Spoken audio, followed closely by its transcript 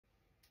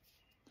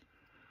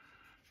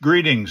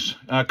Greetings.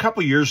 A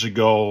couple years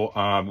ago,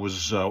 I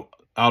was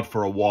out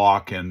for a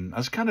walk, and I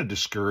was kind of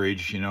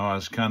discouraged. I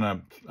was kind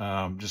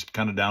of just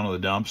kind of down in the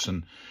dumps,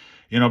 and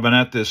I've been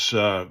at this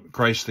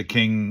Christ the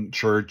King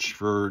church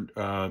for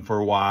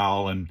a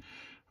while, and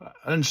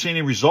I didn't see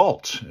any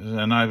results.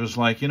 And I was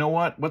like, you know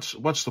what?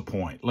 What's the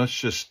point? Let's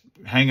just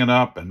hang it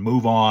up and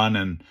move on.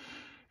 And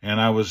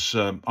I was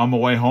on my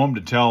way home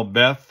to tell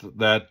Beth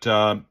that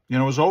it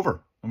was over.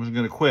 I was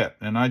going to quit,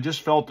 and I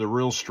just felt a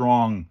real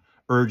strong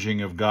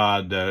urging of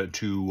God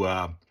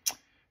to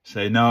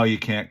say, no, you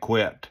can't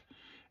quit.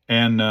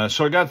 And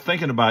so I got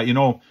thinking about,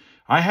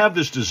 I have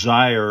this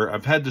desire,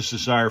 I've had this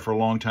desire for a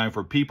long time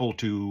for people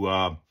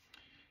to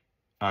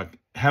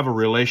have a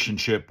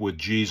relationship with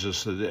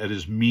Jesus that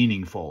is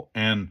meaningful.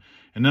 And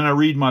then I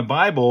read my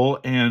Bible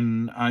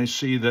and I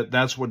see that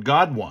that's what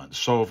God wants.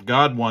 So if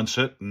God wants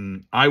it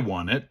and I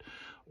want it,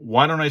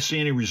 why don't I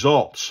see any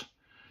results?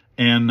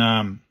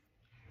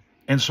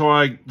 And so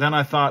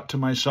I thought to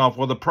myself,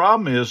 well, the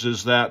problem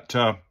is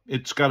that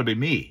it's got to be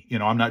me.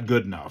 I'm not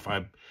good enough.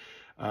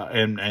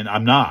 And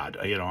I'm not.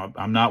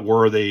 I'm not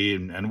worthy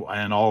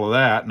and all of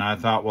that. And I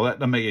thought, well, that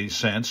doesn't make any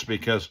sense,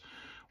 because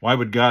why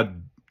would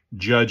God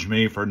judge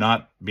me for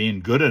not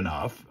being good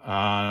enough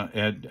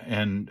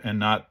and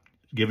not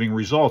giving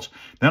results?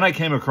 Then I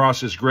came across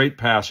this great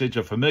passage,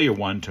 a familiar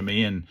one to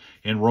me in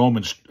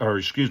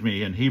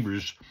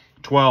Hebrews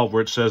 12,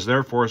 where it says,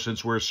 therefore,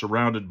 since we're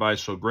surrounded by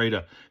so great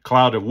a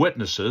cloud of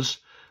witnesses,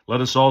 let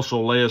us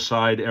also lay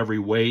aside every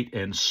weight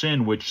and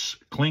sin which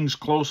clings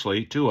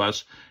closely to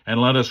us,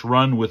 and let us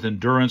run with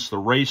endurance the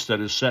race that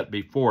is set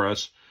before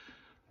us,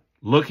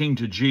 looking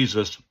to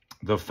Jesus,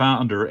 the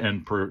founder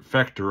and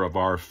perfecter of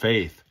our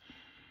faith.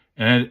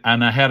 And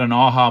I had an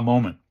aha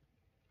moment.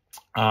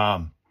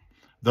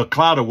 The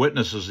cloud of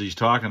witnesses he's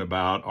talking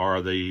about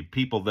are the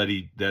people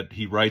that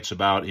he writes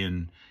about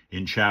in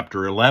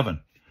chapter 11.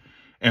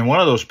 And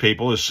one of those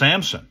people is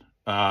Samson,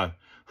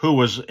 who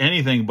was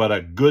anything but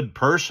a good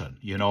person.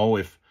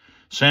 If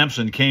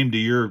Samson came to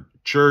your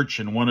church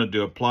and wanted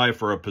to apply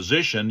for a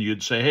position,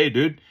 you'd say, hey,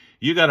 dude,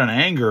 you got an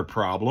anger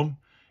problem.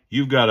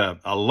 You've got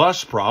a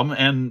lust problem.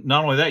 And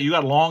not only that, you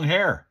got long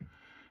hair.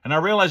 And I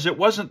realized it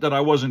wasn't that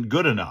I wasn't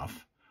good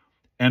enough.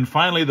 And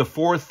finally, the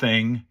fourth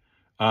thing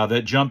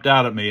that jumped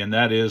out at me, and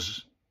that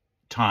is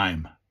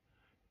time.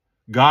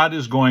 God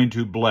is going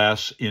to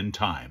bless in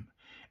time.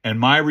 And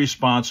my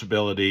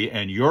responsibility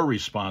and your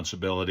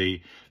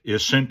responsibility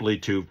is simply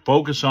to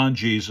focus on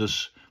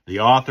Jesus,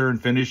 the author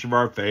and finisher of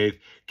our faith,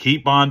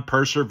 keep on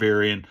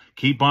persevering,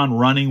 keep on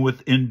running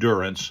with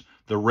endurance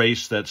the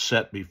race that's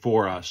set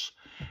before us.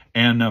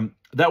 And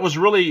that was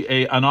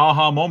really an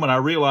aha moment. I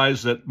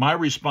realized that my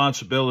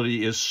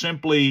responsibility is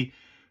simply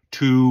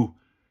to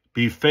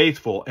be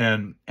faithful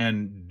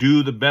and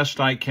do the best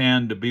I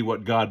can to be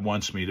what God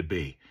wants me to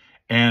be.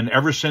 And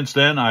ever since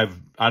then, I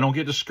don't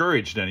get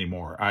discouraged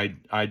anymore.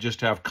 I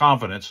just have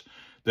confidence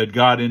that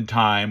God in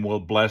time will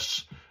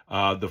bless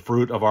the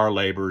fruit of our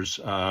labors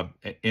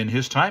in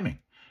his timing.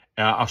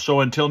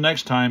 So until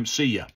next time, see ya.